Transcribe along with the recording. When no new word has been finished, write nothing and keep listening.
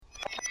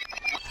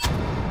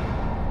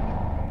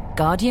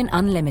Guardian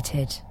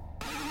Unlimited.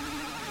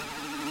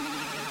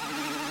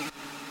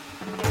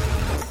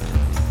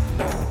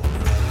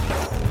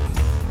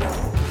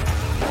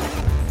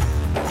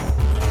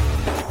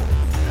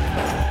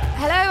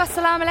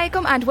 Assalamu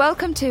alaikum and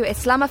welcome to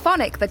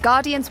Islamophonic, the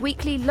Guardian's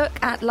weekly look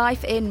at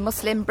life in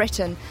Muslim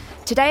Britain.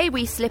 Today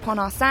we slip on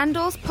our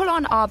sandals, pull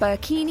on our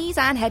burkinis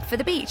and head for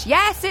the beach.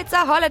 Yes, it's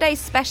a holiday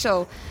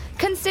special.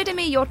 Consider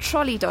me your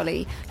trolley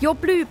dolly, your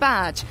blue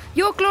badge,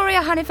 your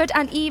Gloria Hunniford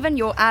and even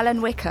your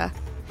Alan Wicker.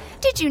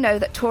 Did you know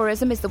that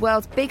tourism is the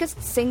world's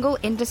biggest single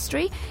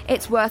industry?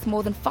 It's worth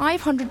more than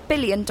 $500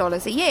 billion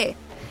a year.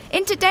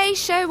 In today's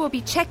show, we'll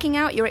be checking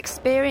out your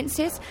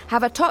experiences,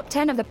 have a top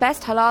 10 of the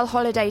best halal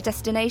holiday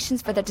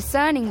destinations for the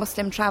discerning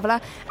Muslim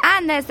traveller,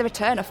 and there's the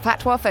return of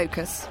Fatwa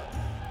Focus.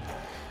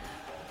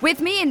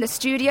 With me in the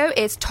studio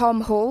is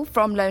Tom Hall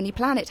from Lonely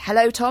Planet.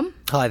 Hello, Tom.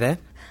 Hi there.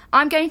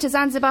 I'm going to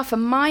Zanzibar for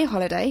my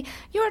holiday.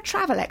 You're a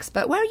travel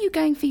expert. Where are you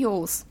going for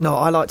yours? No,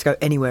 I like to go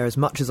anywhere as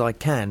much as I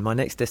can. My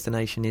next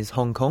destination is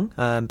Hong Kong,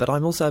 but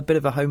I'm also a bit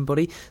of a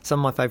homebody. Some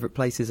of my favourite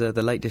places are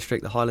the Lake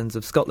District, the Highlands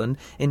of Scotland.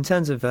 In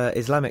terms of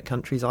Islamic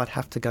countries, I'd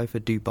have to go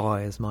for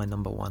Dubai as my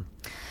number one.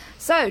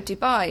 So,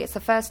 Dubai, it's the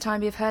first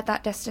time you've heard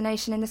that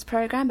destination in this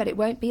programme, but it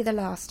won't be the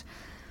last.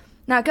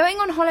 Now, going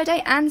on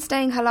holiday and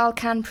staying halal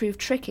can prove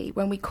tricky.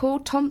 When we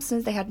called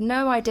Thompson's, they had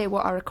no idea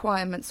what our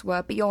requirements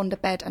were beyond a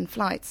bed and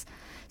flights.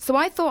 So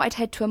I thought I'd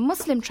head to a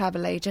Muslim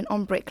travel agent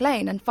on Brick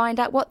Lane and find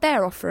out what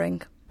they're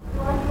offering.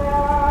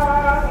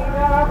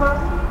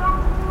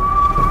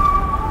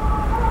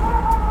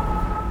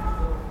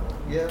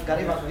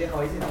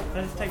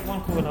 Let's take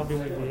one call and I'll be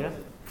with you, yeah?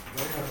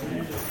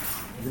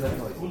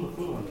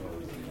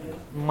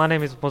 My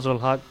name is Muzul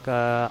Haq.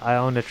 I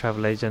own a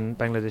travel agent,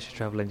 Bangladeshi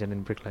travel agent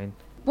in Brick Lane.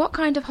 What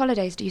kind of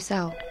holidays do you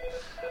sell?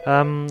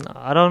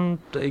 I don't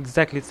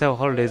exactly sell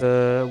holidays.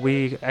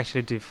 We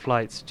actually do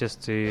flights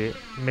just to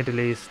Middle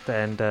East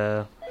and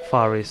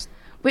Far East.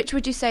 Which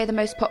would you say are the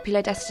most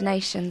popular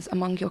destinations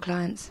among your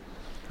clients?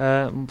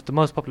 The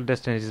most popular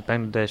destination is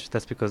Bangladesh.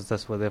 That's because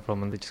that's where they're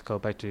from and they just go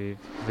back to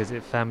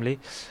visit family.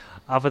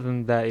 Other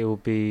than that, it will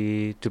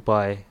be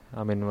Dubai.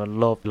 I mean, a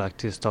lot of like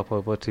to stop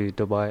over to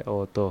Dubai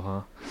or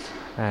Doha.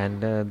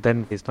 And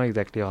then it's not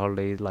exactly a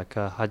holiday, like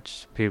a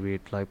Hajj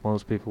period. Like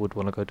most people would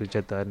want to go to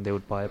Jeddah and they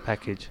would buy a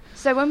package.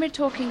 So when we're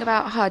talking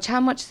about Hajj,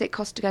 how much does it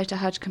cost to go to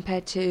Hajj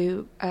compared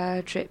to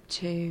a trip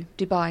to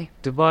Dubai?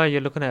 Dubai,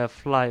 you're looking at a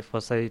flight for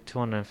say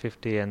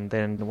 250, and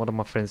then one of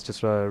my friends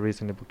just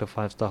recently booked a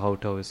 5-star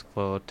hotel. It's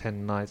for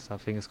 10 nights. I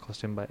think it's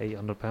costing about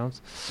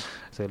 £800.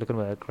 So you're looking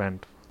at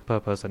 £1,000 per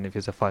person if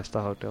it's a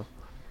 5-star hotel.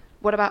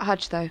 What about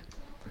Hajj though?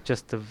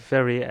 Just a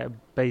very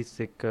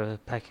basic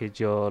package,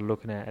 you're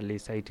looking at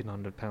least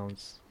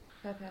 £1,800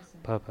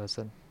 per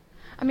person.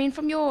 I mean,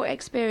 from your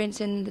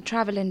experience in the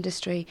travel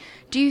industry,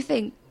 do you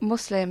think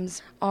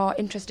Muslims are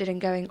interested in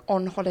going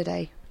on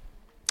holiday?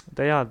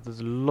 They are. There's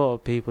a lot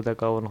of people that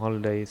go on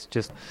holiday. It's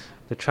just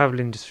the travel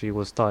industry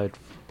was started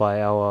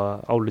by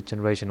our older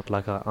generation,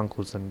 like our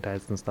uncles and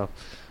dads and stuff.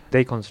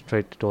 They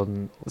concentrated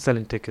on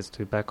selling tickets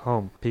to back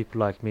home. People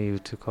like me who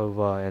took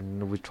over,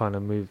 and we're trying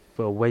to move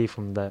away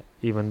from that,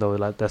 even though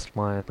like that's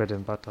my bread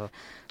and butter.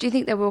 Do you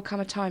think there will come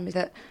a time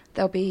that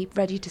they'll be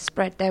ready to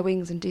spread their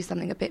wings and do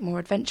something a bit more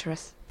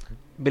adventurous?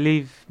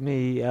 Believe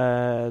me,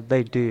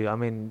 they do. I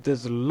mean,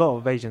 there's a lot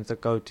of Asians that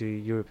go to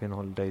European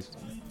holidays.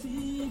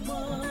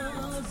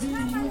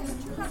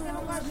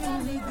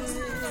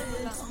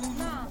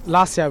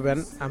 Last year I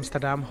went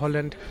Amsterdam,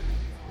 Holland.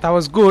 That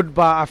was good,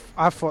 but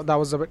I thought that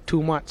was a bit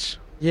too much.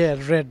 Yeah,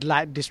 Red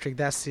Light District,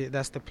 that's it,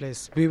 that's the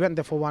place. We went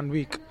there for 1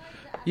 week.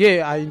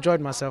 Yeah, I enjoyed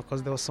myself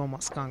because there was so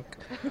much skunk.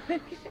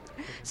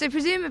 So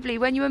presumably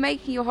when you were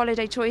making your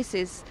holiday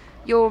choices,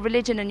 your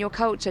religion and your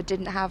culture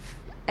didn't have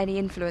any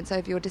influence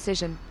over your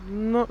decision?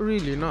 Not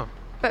really, no.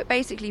 But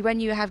basically when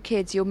you have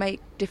kids, you'll make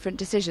different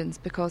decisions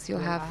because you'll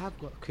have... I have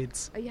got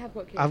kids. Oh, you have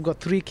got kids? I've got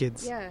 3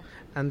 kids. Yeah.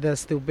 And they're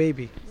still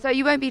baby. So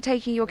you won't be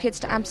taking your kids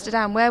to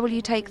Amsterdam. Where will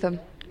you take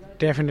them?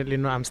 Definitely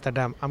not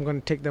Amsterdam. I'm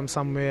going to take them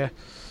somewhere.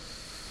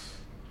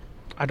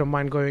 I don't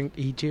mind going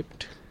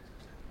Egypt.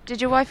 Did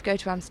your wife go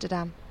to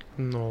Amsterdam?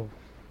 No.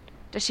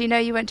 Does she know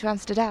you went to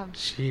Amsterdam?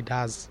 She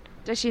does.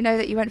 Does she know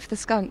that you went for the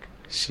skunk?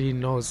 She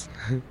knows.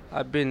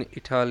 I've been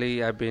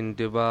Italy, I've been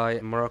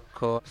Dubai,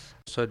 Morocco,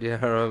 Saudi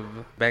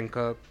Arabia,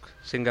 Bangkok,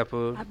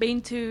 Singapore. I've been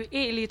to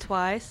Italy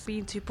twice,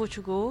 been to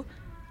Portugal,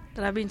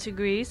 then I've been to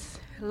Greece.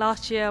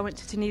 Last year I went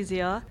to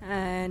Tunisia,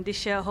 and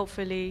this year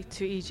hopefully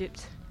to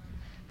Egypt.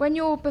 When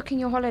you're booking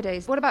your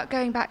holidays, what about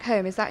going back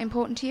home? Is that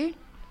important to you?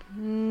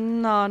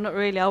 No, not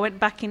really. I went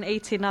back in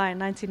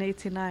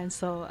 1989,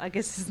 so I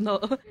guess it's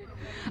not.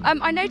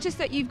 I noticed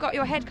that you've got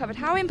your head covered.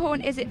 How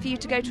important is it for you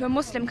to go to a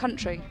Muslim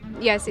country?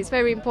 Yes, it's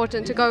very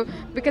important to go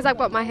because I've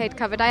got my head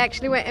covered. I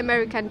actually went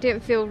America and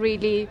didn't feel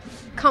really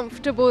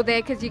comfortable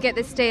there because you get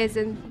the stares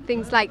and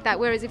things like that.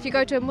 Whereas if you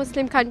go to a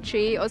Muslim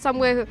country or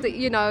somewhere that,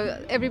 you know,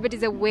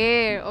 everybody's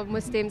aware of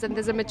Muslims and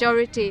there's a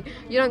majority,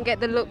 you don't get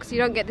the looks, you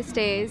don't get the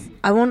stares.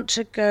 I want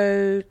to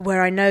go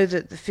where I know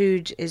that the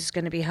food is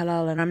going to be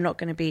halal and I'm not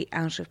going to be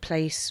out of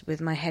place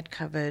with my head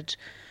covered.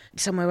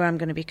 somewhere where I'm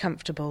going to be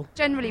comfortable.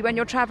 Generally, when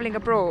you're travelling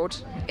abroad,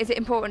 is it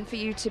important for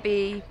you to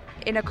be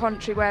in a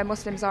country where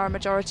Muslims are a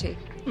majority?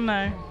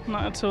 No,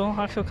 not at all.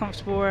 I feel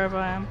comfortable wherever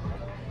I am.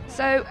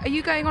 So, are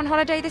you going on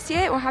holiday this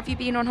year, or have you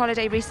been on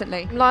holiday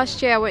recently?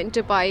 Last year I went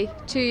to Dubai.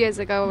 2 years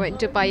ago I went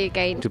to Dubai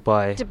again.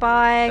 Dubai.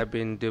 Dubai. I've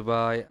been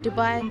Dubai.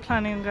 I'm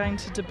planning on going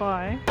to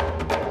Dubai.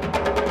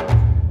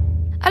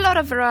 A lot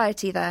of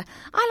variety there.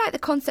 I like the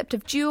concept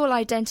of dual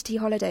identity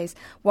holidays,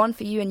 one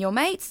for you and your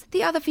mates,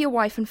 the other for your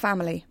wife and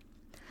family.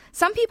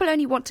 Some people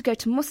only want to go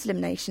to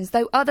Muslim nations,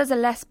 though others are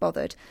less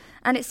bothered.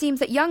 And it seems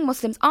that young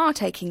Muslims are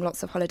taking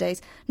lots of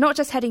holidays, not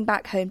just heading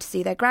back home to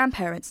see their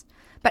grandparents.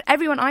 But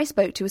everyone I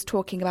spoke to was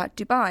talking about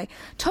Dubai.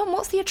 Tom,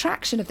 what's the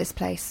attraction of this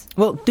place?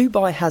 Well,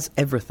 Dubai has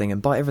everything, and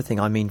by everything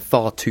I mean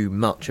far too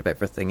much of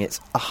everything.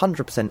 It's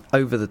 100%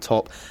 over the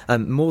top,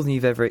 more than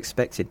you've ever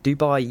expected.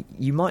 Dubai,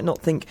 you might not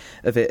think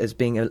of it as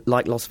being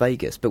like Las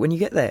Vegas, but when you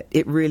get there,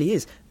 it really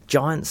is.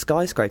 Giant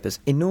skyscrapers,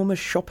 enormous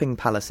shopping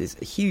palaces,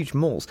 huge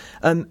malls.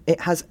 It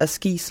has a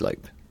ski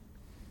slope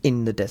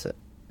in the desert.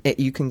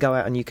 You can go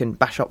out and you can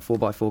bash up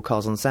 4x4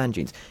 cars on sand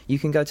dunes. You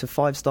can go to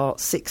 5-star,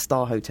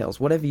 6-star hotels,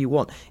 whatever you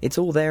want. It's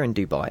all there in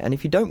Dubai. And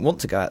if you don't want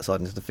to go outside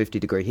into the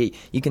 50-degree heat,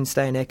 you can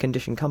stay in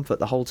air-conditioned comfort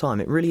the whole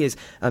time. It really is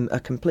a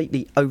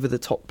completely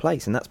over-the-top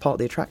place, and that's part of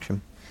the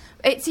attraction.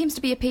 It seems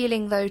to be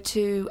appealing, though,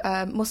 to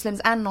Muslims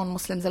and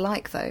non-Muslims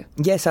alike, though.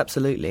 Yes,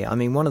 absolutely. I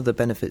mean, one of the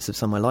benefits of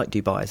somewhere like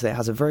Dubai is that it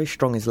has a very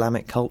strong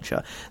Islamic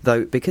culture,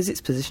 though because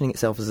it's positioning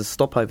itself as a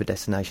stopover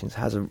destination, it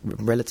has a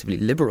relatively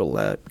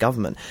liberal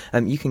government.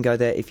 You can go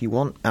there if you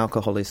want,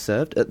 alcohol is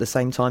served. At the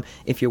same time,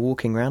 if you're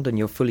walking around and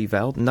you're fully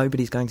veiled,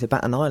 nobody's going to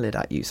bat an eyelid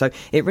at you. So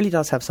it really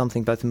does have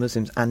something both for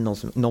Muslims and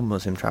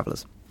non-Muslim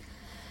travellers.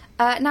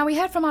 Now, we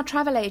heard from our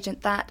travel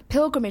agent that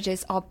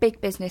pilgrimages are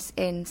big business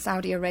in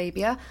Saudi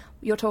Arabia.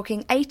 You're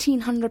talking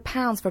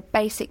 £1,800 for a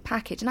basic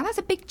package. Now, that's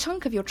a big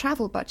chunk of your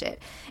travel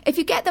budget. If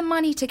you get the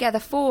money together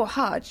for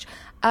Hajj,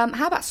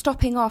 how about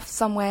stopping off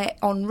somewhere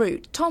en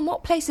route? Tom,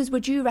 what places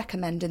would you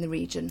recommend in the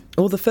region?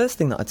 Well, the first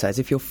thing that I'd say is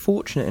if you're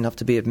fortunate enough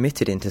to be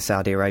admitted into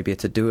Saudi Arabia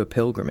to do a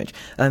pilgrimage,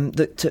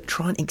 to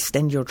try and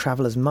extend your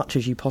travel as much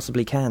as you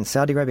possibly can.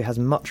 Saudi Arabia has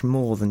much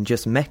more than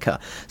just Mecca.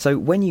 So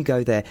when you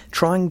go there,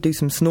 try and do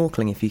some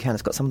snorkeling if you can.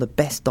 It's got some of the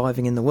best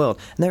diving in the world.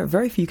 And there are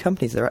very few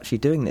companies that are actually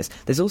doing this.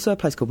 There's also a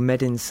place called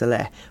Medin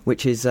Saleh,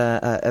 which is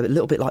a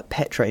little bit like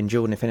Petra in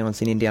Jordan. If anyone's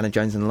seen Indiana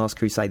Jones and the Last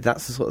Crusade,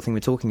 that's the sort of thing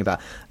we're talking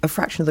about. A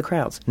fraction of the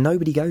crowds.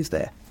 Nobody goes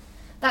there.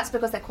 That's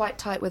because they're quite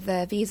tight with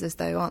their visas,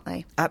 though, aren't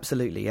they?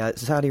 Absolutely.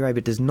 Saudi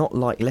Arabia does not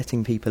like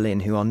letting people in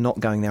who are not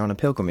going there on a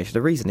pilgrimage.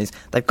 The reason is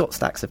they've got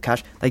stacks of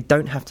cash. They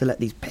don't have to let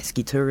these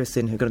pesky tourists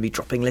in who are going to be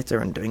dropping litter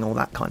and doing all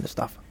that kind of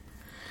stuff.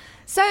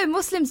 So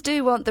Muslims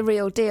do want the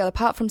real deal.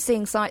 Apart from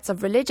seeing sites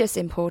of religious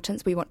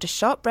importance, we want to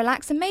shop,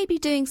 relax and maybe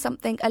doing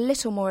something a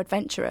little more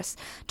adventurous.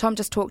 Tom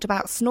just talked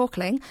about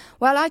snorkelling.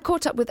 Well, I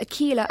caught up with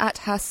Akila at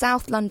her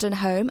South London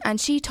home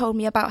and she told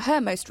me about her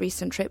most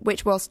recent trip,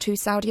 which was to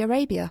Saudi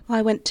Arabia.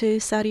 I went to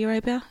Saudi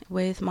Arabia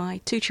with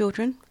my 2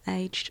 children,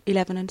 aged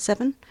 11 and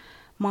 7.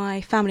 My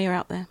family are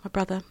out there, my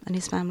brother and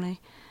his family.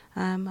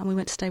 And we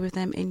went to stay with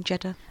them in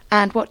Jeddah.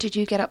 And what did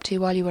you get up to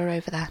while you were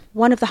over there?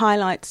 One of the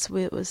highlights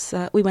was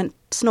we went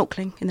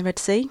snorkelling in the Red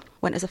Sea,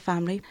 went as a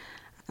family,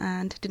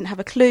 and didn't have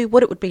a clue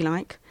what it would be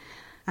like.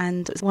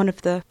 And it was one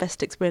of the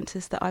best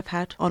experiences that I've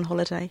had on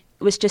holiday.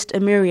 It was just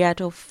a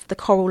myriad of the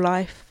coral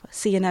life,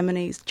 sea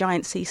anemones,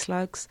 giant sea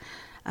slugs,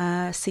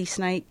 sea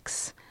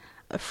snakes.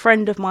 A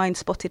friend of mine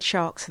spotted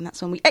sharks, and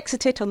that's when we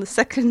exited on the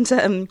second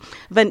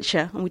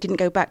venture, and we didn't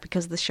go back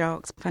because of the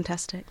sharks.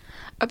 Fantastic.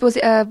 Was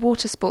it a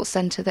water sports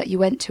centre that you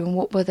went to, and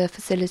what were the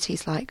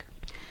facilities like?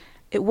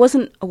 It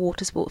wasn't a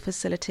water sport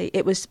facility.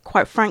 It was,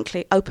 quite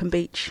frankly, open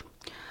beach.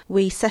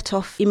 We set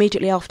off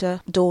immediately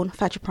after dawn,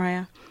 Fajr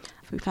prayer.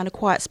 We found a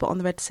quiet spot on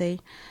the Red Sea.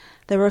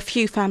 There were a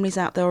few families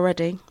out there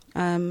already,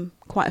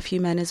 quite a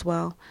few men as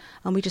well,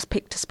 and we just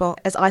picked a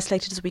spot as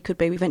isolated as we could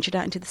be. We ventured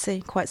out into the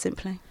sea, quite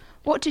simply.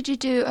 What did you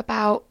do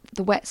about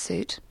the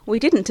wetsuit? We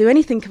didn't do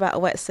anything about a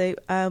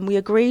wetsuit. We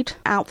agreed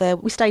out there.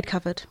 We stayed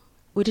covered.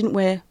 We didn't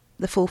wear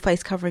the full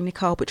face covering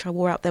niqab, which I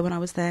wore out there when I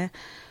was there.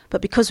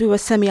 But because we were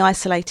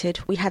semi-isolated,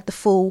 we had the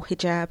full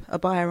hijab,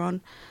 abaya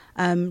on.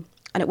 And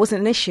it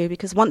wasn't an issue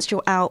because once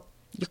you're out,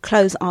 your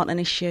clothes aren't an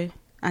issue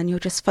and you're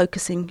just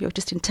focusing, you're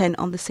just intent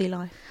on the sea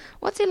life.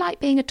 What's it like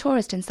being a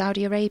tourist in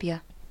Saudi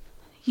Arabia?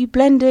 You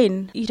blend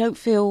in. You don't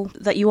feel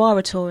that you are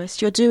a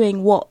tourist. You're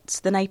doing what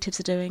the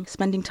natives are doing,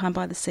 spending time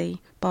by the sea,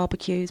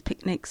 barbecues,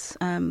 picnics,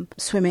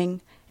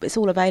 swimming. It's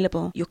all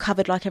available. You're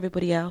covered like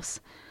everybody else.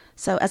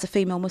 So as a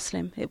female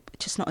Muslim, it's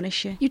just not an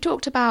issue. You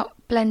talked about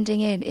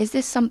blending in. Is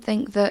this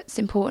something that's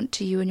important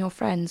to you and your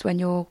friends when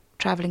you're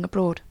travelling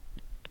abroad?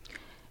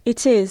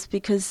 It is,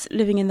 because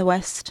living in the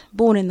West,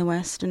 born in the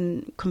West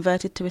and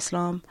converted to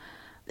Islam,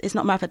 it's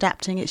not a matter of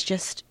adapting. It's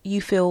just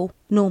you feel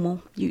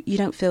normal. You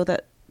don't feel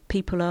that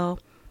people are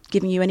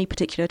giving you any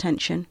particular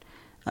attention,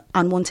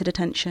 unwanted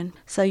attention.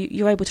 So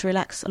you're able to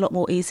relax a lot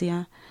more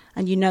easier,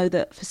 and you know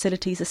that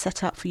facilities are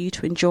set up for you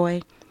to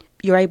enjoy.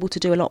 You're able to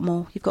do a lot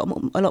more. You've got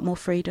a lot more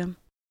freedom.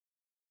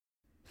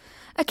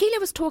 Akila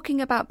was talking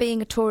about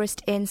being a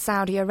tourist in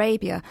Saudi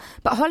Arabia,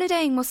 but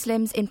holidaying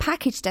Muslims in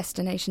package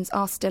destinations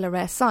are still a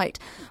rare sight.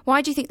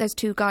 Why do you think those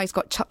two guys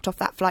got chucked off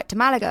that flight to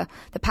Malaga?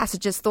 The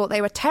passengers thought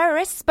they were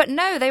terrorists, but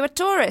no, they were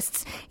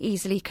tourists,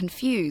 easily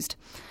confused.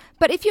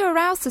 But if you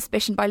arouse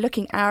suspicion by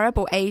looking Arab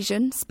or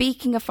Asian,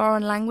 speaking a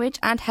foreign language,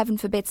 and heaven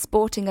forbid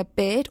sporting a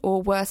beard,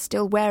 or worse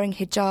still wearing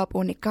hijab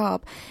or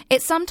niqab,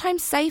 it's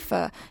sometimes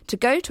safer to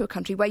go to a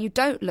country where you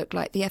don't look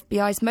like the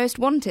FBI's most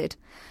wanted.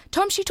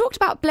 Tom, she talked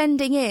about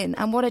blending in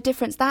and what a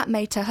difference that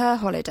made to her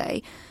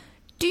holiday.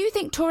 Do you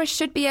think tourists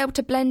should be able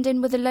to blend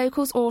in with the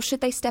locals, or should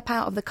they step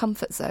out of the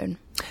comfort zone?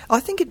 I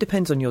think it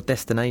depends on your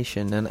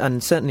destination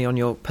and certainly on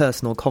your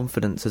personal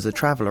confidence as a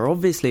traveller.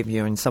 Obviously, if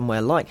you're in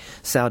somewhere like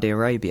Saudi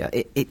Arabia,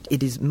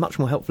 it is much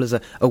more helpful as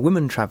a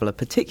woman traveller,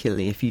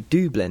 particularly if you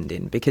do blend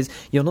in, because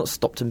you're not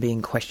stopped and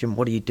being questioned,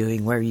 what are you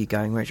doing, where are you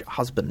going, where's your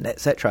husband,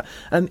 etc.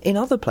 In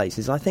other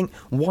places, I think,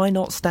 why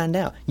not stand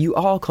out? You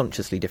are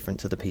consciously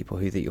different to the people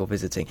that you're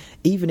visiting,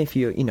 even if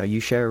you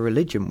share a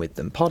religion with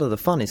them. Part of the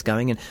fun is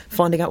going and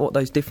finding out what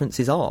those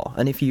differences are,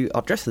 and if you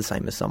are dressed the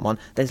same as someone,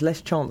 there's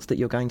less chance that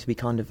you're going to be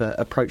kind of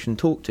approached and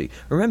talked to.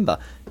 Remember,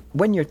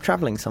 when you're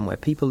travelling somewhere,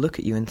 people look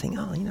at you and think,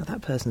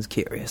 that person's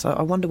curious.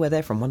 I wonder where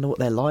they're from, wonder what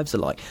their lives are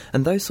like.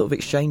 And those sort of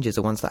exchanges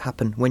are ones that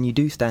happen when you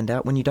do stand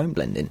out, when you don't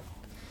blend in.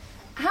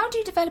 How do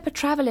you develop a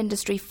travel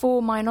industry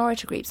for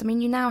minority groups? I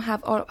mean, you now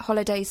have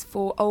holidays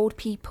for old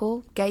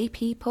people, gay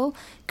people.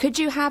 Could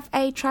you have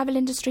a travel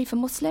industry for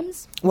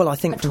Muslims? Well, I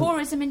think...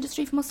 tourism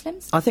industry for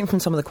Muslims? I think from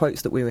some of the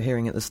quotes that we were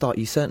hearing at the start,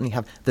 you certainly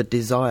have the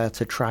desire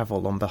to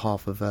travel on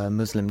behalf of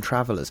Muslim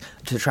travellers,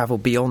 to travel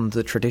beyond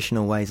the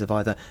traditional ways of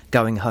either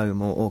going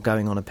home or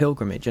going on a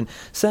pilgrimage. And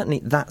certainly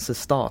that's a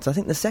start. I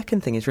think the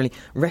second thing is really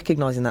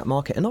recognising that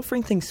market and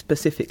offering things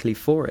specifically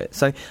for it.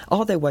 So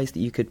are there ways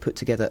that you could put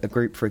together a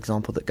group, for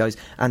example, that goes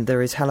and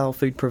there is halal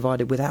food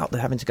provided without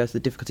having to go to the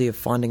difficulty of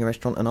finding a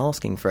restaurant and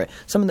asking for it,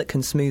 something that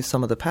can smooth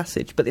some of the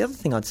passage. But the other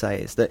thing I'd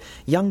say is that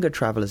younger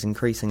travellers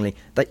increasingly,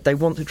 they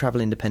want to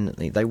travel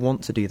independently, they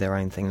want to do their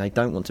own thing, they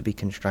don't want to be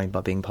constrained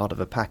by being part of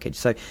a package.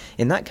 So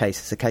in that case,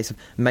 it's a case of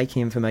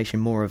making information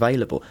more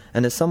available.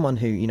 And as someone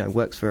who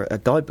works for a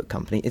guidebook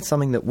company, it's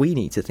something that we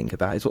need to think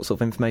about, is what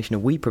sort of information are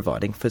we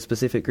providing for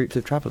specific groups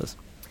of travellers.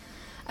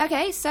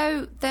 OK,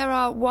 so there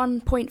are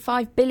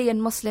 1.5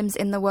 billion Muslims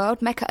in the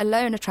world. Mecca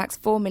alone attracts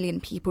 4 million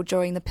people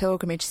during the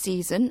pilgrimage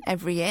season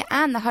every year,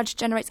 and the Hajj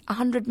generates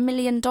 $100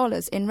 million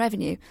in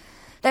revenue.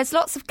 There's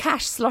lots of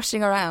cash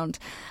sloshing around.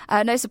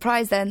 No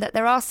surprise then that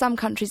there are some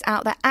countries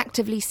out there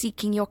actively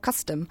seeking your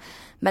custom.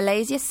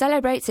 Malaysia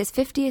celebrates its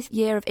 50th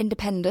year of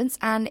independence,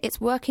 and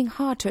it's working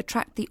hard to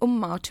attract the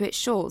Ummah to its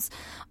shores.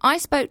 I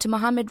spoke to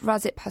Mohammed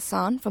Razib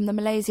Hassan from the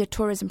Malaysia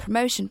Tourism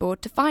Promotion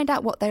Board to find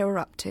out what they were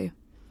up to.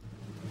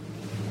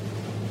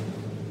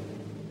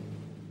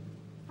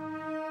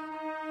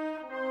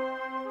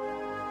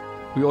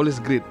 We always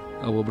greet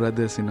our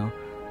brothers,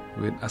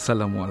 with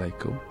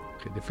Assalamualaikum.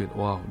 Okay, they feel,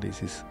 wow,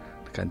 this is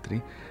the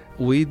country.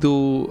 We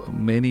do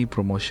many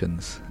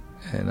promotions,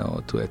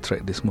 to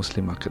attract this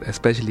Muslim market,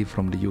 especially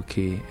from the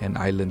UK and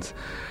islands,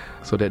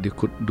 so that they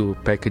could do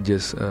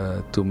packages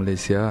to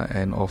Malaysia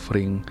and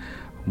offering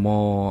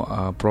more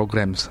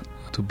programs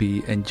to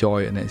be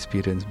enjoyed and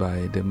experienced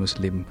by the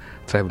Muslim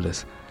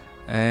travellers.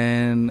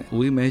 And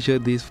we measure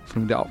this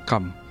from the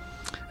outcome.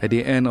 At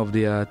the end of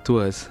their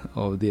tours,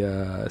 of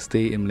their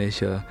stay in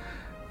Malaysia,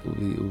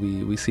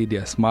 we see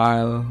their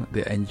smile,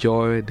 they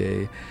enjoy,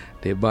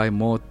 they buy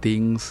more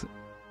things.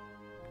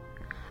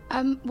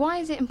 Why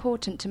is it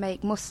important to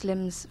make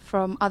Muslims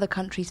from other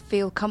countries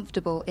feel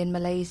comfortable in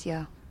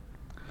Malaysia?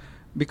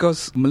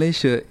 Because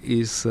Malaysia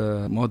is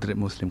a moderate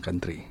Muslim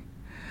country.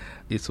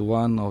 It's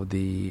one of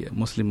the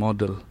Muslim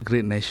model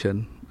great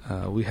nation.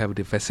 We have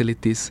the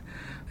facilities,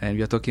 and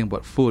we are talking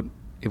about food.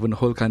 Even the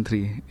whole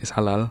country is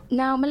halal.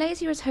 Now,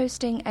 Malaysia is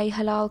hosting a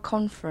halal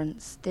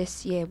conference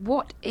this year.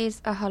 What is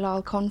a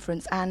halal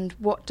conference, and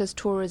what does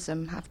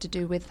tourism have to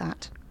do with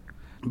that?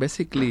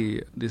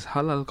 Basically, this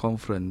halal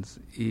conference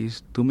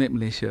is to make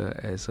Malaysia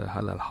as a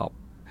halal hub.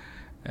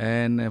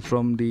 And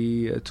from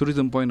the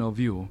tourism point of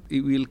view,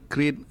 it will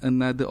create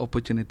another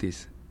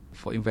opportunities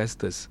for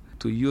investors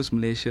to use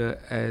Malaysia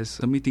as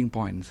a meeting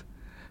point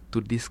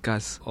to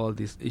discuss all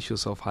these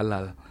issues of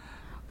halal.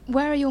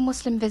 Where are your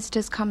Muslim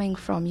visitors coming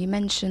from? You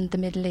mentioned the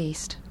Middle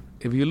East.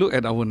 If you look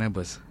at our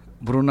neighbors,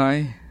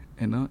 Brunei,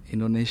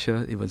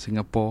 Indonesia, even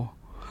Singapore,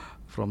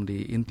 from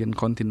the Indian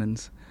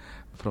continents,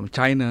 from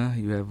China,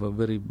 you have a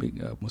very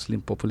big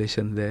Muslim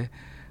population there.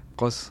 Of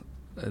course,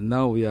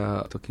 now we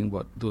are talking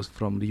about those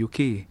from the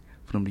UK,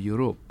 from the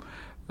Europe,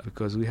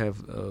 because we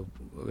have a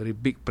very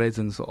big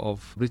presence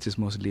of British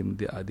Muslim.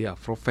 They are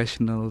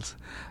professionals,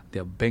 they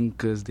are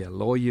bankers, they are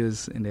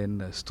lawyers, and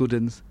then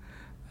students.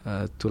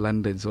 To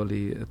London is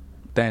only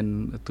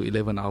 10 to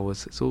 11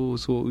 hours. So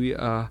we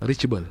are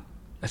reachable,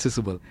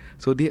 accessible.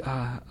 So they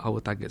are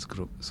our target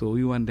group. So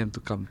we want them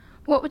to come.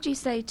 What would you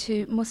say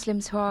to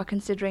Muslims who are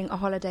considering a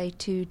holiday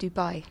to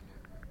Dubai?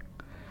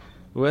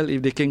 Well,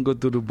 if they can go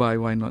to Dubai,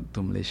 why not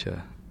to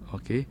Malaysia?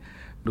 Okay,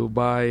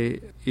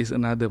 Dubai is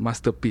another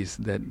masterpiece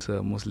that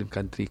a Muslim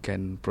country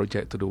can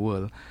project to the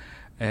world.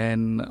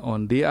 And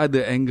on the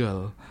other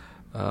angle,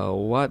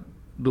 what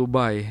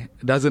Dubai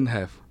doesn't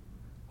have,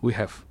 we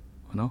have.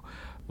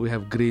 We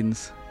have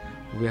greens,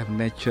 we have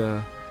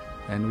nature,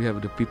 and we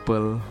have the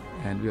people,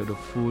 and we have the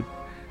food,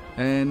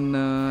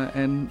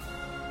 and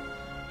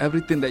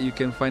everything that you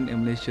can find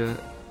in Malaysia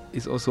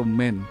is also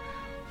meant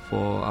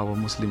for our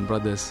Muslim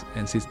brothers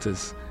and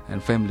sisters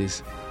and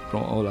families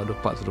from all other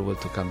parts of the world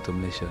to come to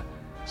Malaysia.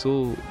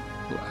 So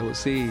I would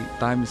say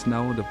time is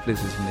now, the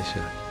place is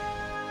Malaysia.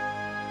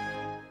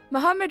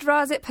 Muhammad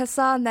Razip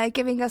Hassan there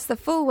giving us the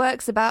full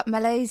works about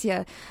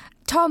Malaysia.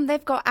 Tom,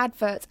 they've got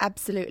adverts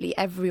absolutely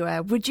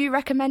everywhere. Would you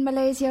recommend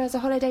Malaysia as a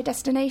holiday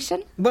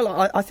destination? Well,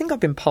 I think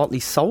I've been partly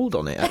sold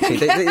on it, actually.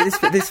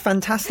 this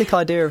fantastic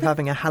idea of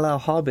having a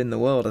halal hub in the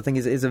world, I think,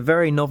 is a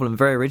very novel and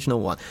very original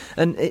one.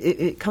 And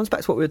it comes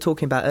back to what we were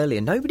talking about earlier.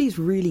 Nobody's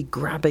really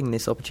grabbing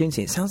this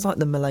opportunity. It sounds like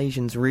the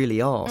Malaysians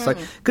really are. So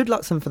good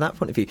luck to them from that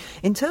point of view.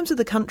 In terms of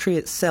the country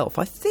itself,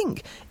 I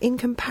think in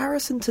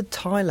comparison to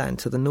Thailand,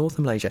 to the north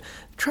of Malaysia,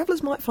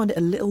 travellers might find it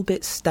a little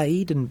bit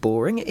staid and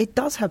boring. It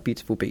does have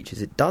beautiful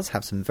beaches. It does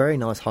have some very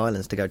nice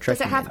highlands to go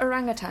trekking. Does it have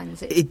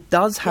orangutans? It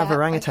does have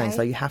orangutans,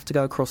 though you have to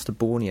go across to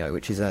Borneo,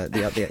 which is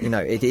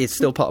it is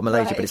still part of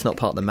Malaysia, but it's not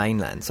part of the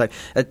mainland. So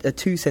a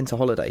 2-cent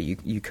holiday,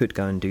 you could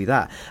go and do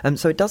that.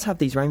 So it does have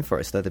these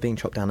rainforests, though they're being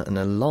chopped down at an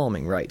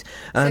alarming rate.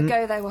 So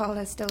go there while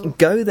they're still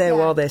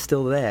while they're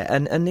still there.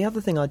 And the other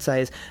thing I'd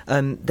say is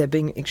they're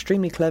being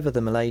extremely clever,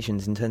 the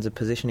Malaysians, in terms of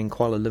positioning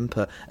Kuala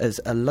Lumpur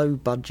as a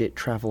low-budget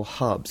travel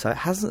hub. So it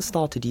hasn't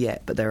started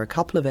yet, but there are a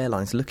couple of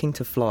airlines looking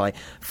to fly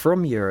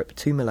from Europe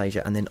to Malaysia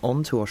and then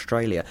on to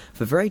Australia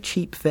for very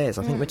cheap fares.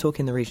 I think we're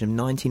talking in the region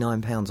of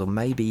 £99 or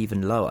maybe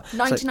even lower.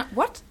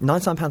 What?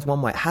 £99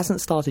 one way. It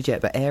hasn't started yet,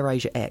 but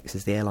AirAsia X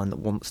is the airline that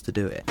wants to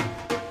do it.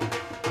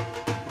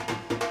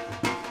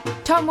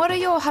 Tom, what are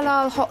your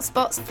halal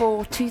hotspots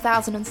for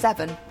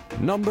 2007?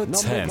 Number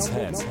 10.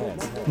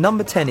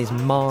 Number 10 is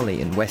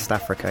Mali in West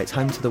Africa. It's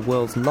home to the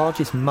world's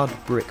largest mud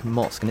brick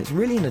mosque, and it's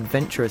really an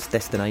adventurous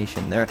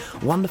destination. There are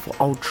wonderful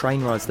old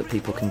train rides that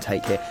people can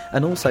take here,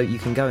 and also you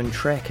can go and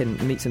trek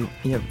and meet some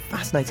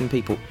fascinating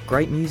people.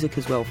 Great music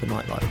as well for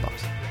nightlife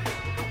buffs.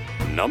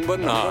 Number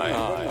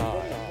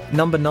 9.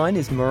 Number 9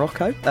 is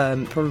Morocco,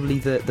 probably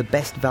the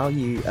best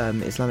value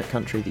Islamic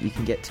country that you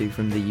can get to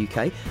from the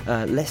UK.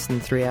 Less than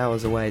 3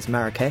 hours away is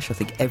Marrakesh. I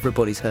think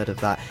everybody's heard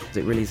of that.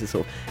 It really is a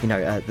sort of,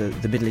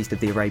 the Middle East of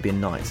the Arabian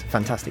Nights.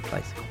 Fantastic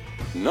place.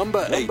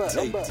 Number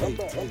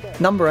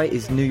 8. Number 8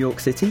 is New York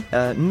City.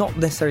 Not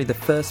necessarily the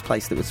first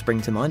place that would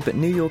spring to mind, but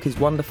New York is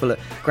wonderful at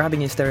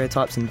grabbing your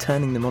stereotypes and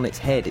turning them on its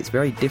head. It's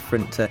very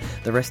different to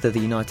the rest of the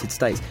United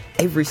States.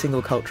 Every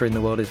single culture in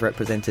the world is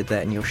represented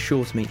there, and you're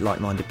sure to meet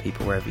like-minded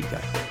people wherever you go.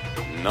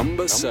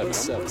 Number 7.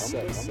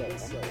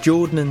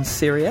 Jordan and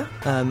Syria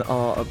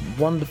are a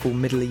wonderful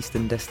Middle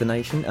Eastern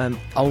destination.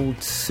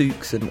 Old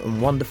souks and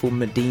wonderful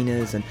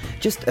Medinas and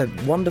just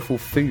wonderful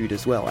food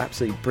as well.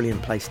 Absolutely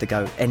brilliant place to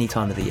go any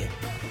time of the year.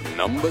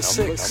 Number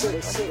 6.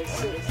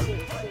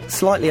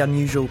 Slightly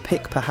unusual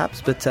pick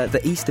perhaps, but the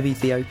east of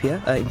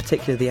Ethiopia, in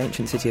particular the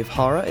ancient city of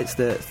Hara. It's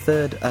the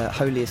third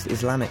holiest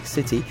Islamic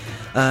city.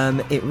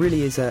 It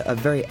really is a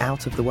very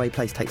out-of-the-way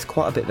place. Takes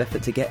quite a bit of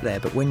effort to get there,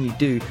 but when you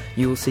do,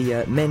 you will see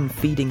men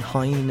feeding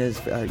hyenas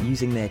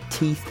using their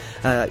teeth,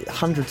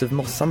 hundreds of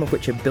mosques, some of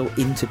which are built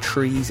into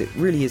trees. It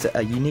really is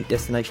a unique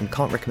destination.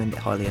 Can't recommend it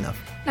highly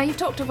enough. Now, you've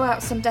talked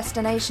about some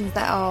destinations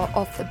that are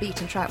off the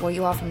beaten track. Well,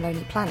 you are from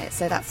Lonely Planet,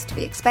 so that's to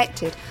be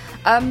expected.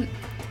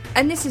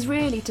 And this is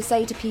really to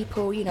say to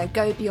people,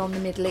 go beyond the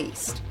Middle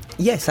East.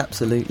 Yes,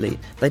 absolutely.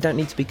 They don't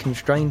need to be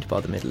constrained by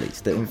the Middle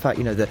East. In fact,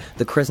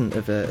 the crescent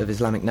of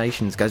Islamic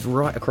nations goes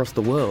right across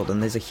the world, and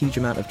there's a huge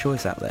amount of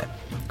choice out there.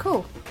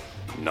 Cool.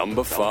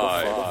 Number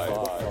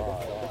 5.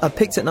 I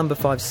picked at number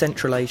 5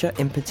 Central Asia,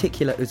 in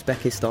particular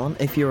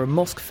Uzbekistan. If you're a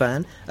mosque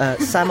fan,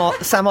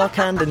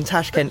 Samarkand and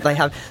Tashkent, they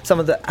have some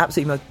of the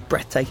absolutely most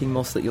breathtaking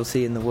mosques that you'll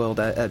see in the world.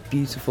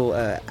 Beautiful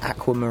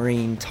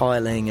aquamarine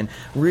tiling and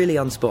really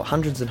unspot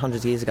hundreds and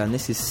hundreds of years ago. And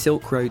this is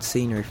Silk Road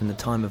scenery from the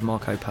time of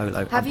Marco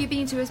Polo. Have you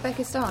been to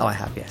Uzbekistan? I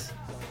have, yes.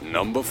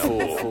 Number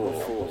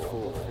 4.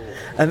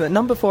 At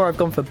number 4, I've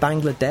gone for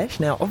Bangladesh.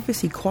 Now,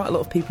 obviously, quite a lot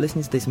of people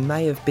listening to this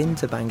may have been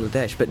to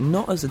Bangladesh, but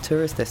not as a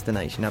tourist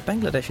destination. Now,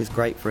 Bangladesh is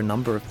great for a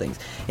number of things.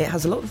 It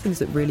has a lot of things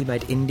that really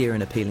made India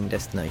an appealing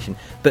destination,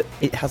 but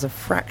it has a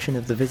fraction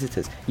of the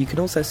visitors. You can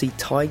also see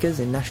tigers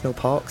in national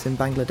parks in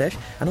Bangladesh,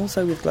 and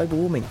also with global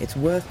warming, it's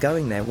worth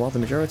going there while the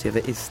majority of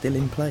it is still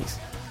in place.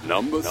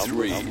 Number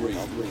 3.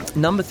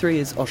 Number 3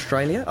 is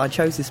Australia. I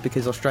chose this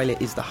because Australia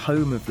is the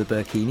home of the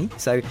burkini.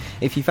 So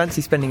if you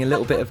fancy spending a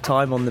little bit of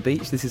time on the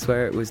beach, this is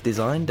where it was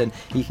designed. And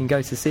you can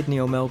go to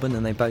Sydney or Melbourne,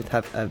 and they both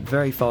have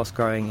very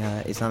fast-growing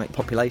Islamic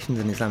populations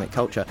and Islamic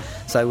culture.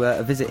 So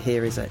a visit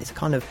here is a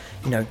kind of,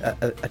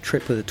 a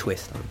trip with a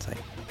twist, I would say.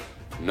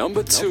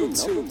 Number 2.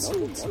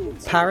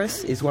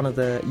 Paris is one of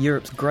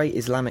Europe's great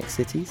Islamic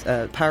cities.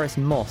 Paris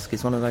Mosque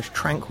is one of the most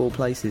tranquil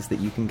places that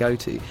you can go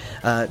to.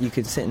 You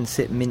can sit and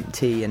sip mint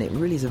tea, and it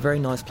really is a very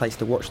nice place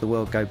to watch the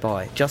world go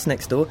by. Just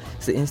next door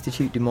is the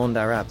Institut du Monde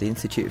Arabe, the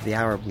Institute of the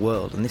Arab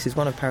World, and this is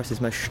one of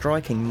Paris's most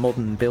striking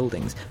modern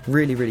buildings.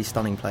 Really, really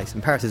stunning place,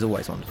 and Paris is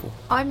always wonderful.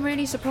 I'm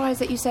really surprised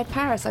that you said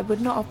Paris. I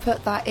would not have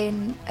put that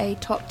in a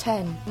top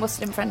 10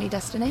 Muslim-friendly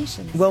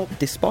destinations. Well,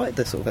 despite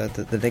the sort of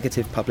the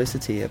negative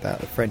publicity about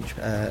the French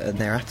and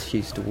their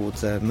attitudes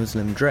towards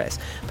Muslim dress,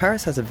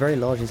 Paris has a very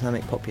large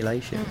Islamic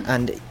population,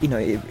 and you know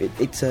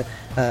it's a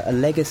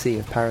legacy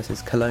of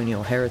Paris's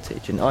colonial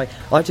heritage. And I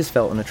just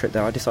felt on a trip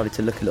there, I decided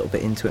to look a little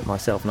bit into it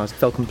myself, and I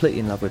fell completely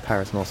in love with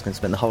Paris Mosque and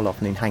spent the whole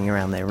afternoon hanging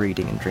around there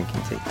reading and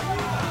drinking tea.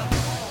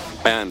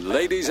 And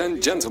ladies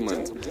and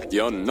gentlemen,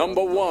 your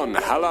number 1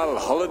 halal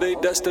holiday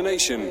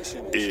destination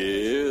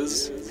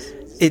is...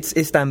 It's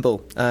Istanbul,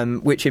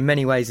 which in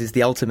many ways is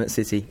the ultimate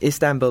city.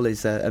 Istanbul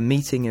is a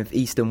meeting of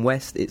East and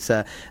West. It's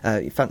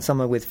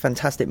somewhere with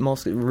fantastic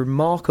mosques,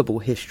 remarkable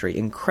history,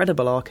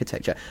 incredible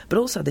architecture, but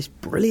also this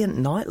brilliant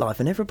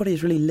nightlife, and everybody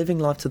is really living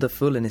life to the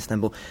full in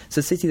Istanbul. It's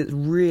a city that's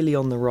really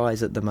on the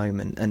rise at the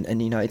moment,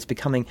 and you know, it's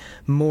becoming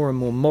more and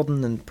more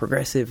modern and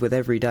progressive with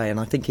every day, and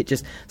I think it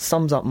just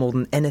sums up more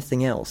than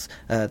anything else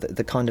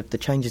the kind of the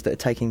changes that are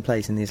taking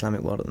place in the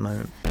Islamic world at the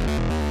moment.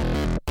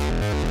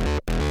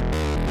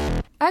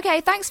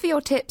 OK, thanks for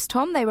your tips,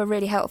 Tom. They were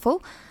really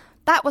helpful.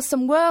 That was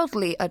some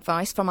worldly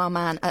advice from our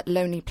man at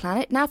Lonely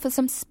Planet. Now for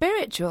some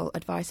spiritual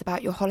advice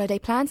about your holiday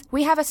plans,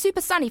 we have a super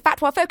sunny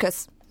Fatwa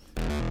Focus.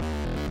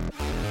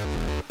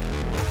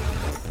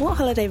 What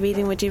holiday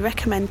reading would you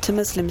recommend to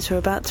Muslims who are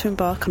about to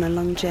embark on a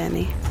long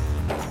journey?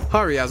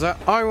 Hi Riaza,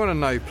 I want to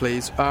know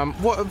please,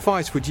 what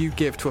advice would you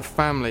give to a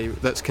family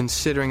that's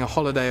considering a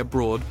holiday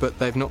abroad but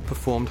they've not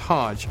performed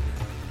Hajj?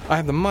 I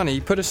have the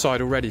money put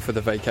aside already for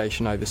the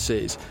vacation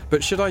overseas,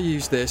 but should I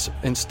use this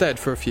instead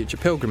for a future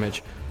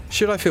pilgrimage?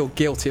 Should I feel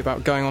guilty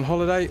about going on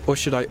holiday, or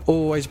should I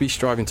always be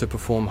striving to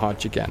perform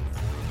Hajj again?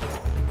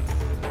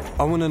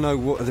 I want to know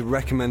what are the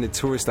recommended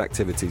tourist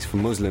activities for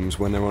Muslims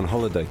when they're on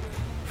holiday.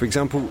 For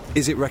example,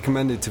 is it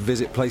recommended to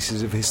visit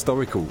places of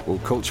historical or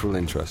cultural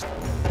interest?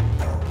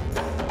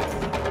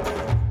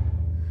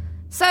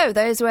 So,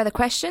 those were the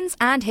questions,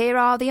 and here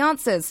are the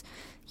answers.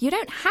 You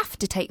don't have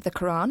to take the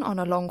Quran on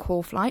a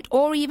long-haul flight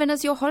or even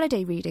as your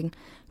holiday reading.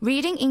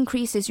 Reading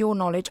increases your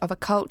knowledge of a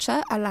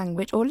culture, a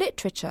language or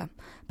literature.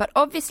 But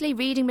obviously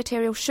reading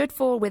material should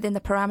fall within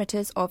the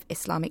parameters of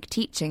Islamic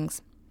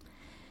teachings.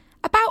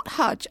 About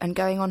Hajj and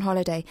going on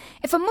holiday.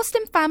 If a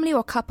Muslim family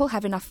or couple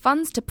have enough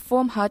funds to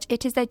perform Hajj,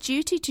 it is their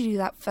duty to do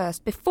that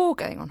first before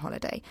going on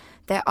holiday.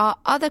 There are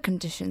other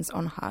conditions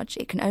on Hajj.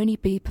 It can only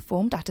be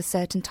performed at a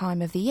certain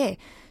time of the year.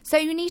 So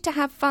you need to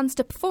have funds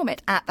to perform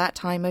it at that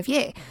time of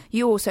year.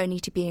 You also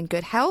need to be in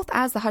good health,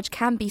 as the Hajj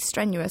can be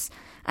strenuous.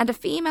 And a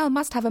female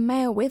must have a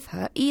male with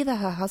her, either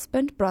her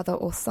husband, brother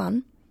or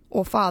son,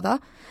 or father,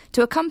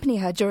 to accompany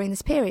her during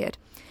this period.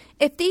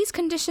 If these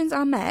conditions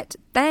are met,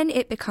 then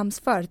it becomes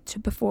fard to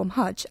perform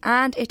Hajj,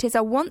 and it is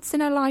a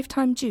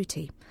once-in-a-lifetime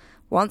duty.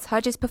 Once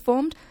Hajj is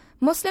performed,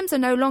 Muslims are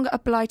no longer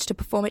obliged to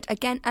perform it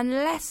again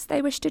unless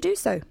they wish to do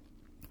so.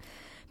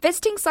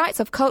 Visiting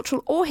sites of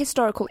cultural or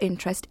historical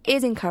interest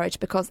is encouraged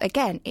because,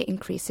 again, it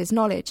increases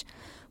knowledge.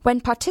 When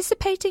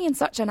participating in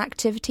such an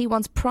activity,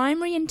 one's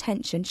primary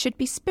intention should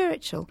be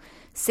spiritual,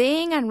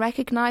 seeing and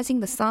recognising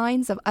the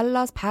signs of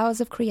Allah's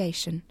powers of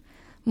creation.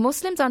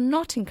 Muslims are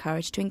not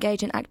encouraged to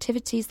engage in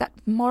activities that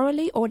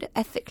morally or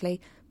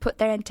ethically put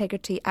their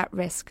integrity at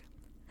risk.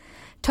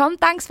 Tom,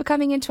 thanks for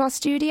coming into our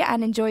studio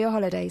and enjoy your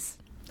holidays.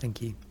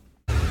 Thank you.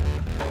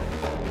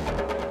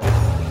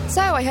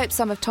 So I hope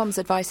some of Tom's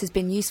advice has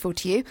been useful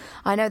to you.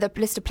 I know the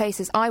list of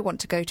places I want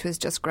to go to has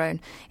just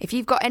grown. If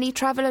you've got any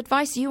travel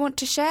advice you want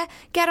to share,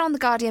 get on the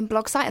Guardian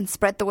blog site and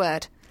spread the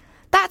word.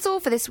 That's all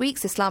for this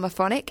week's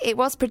Islamophonic. It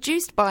was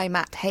produced by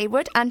Matt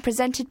Hayward and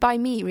presented by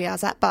me,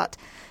 Riyazat Butt.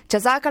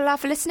 Jazakallah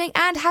for listening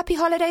and happy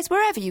holidays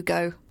wherever you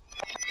go.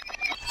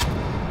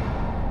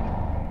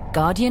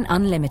 Guardian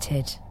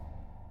Unlimited.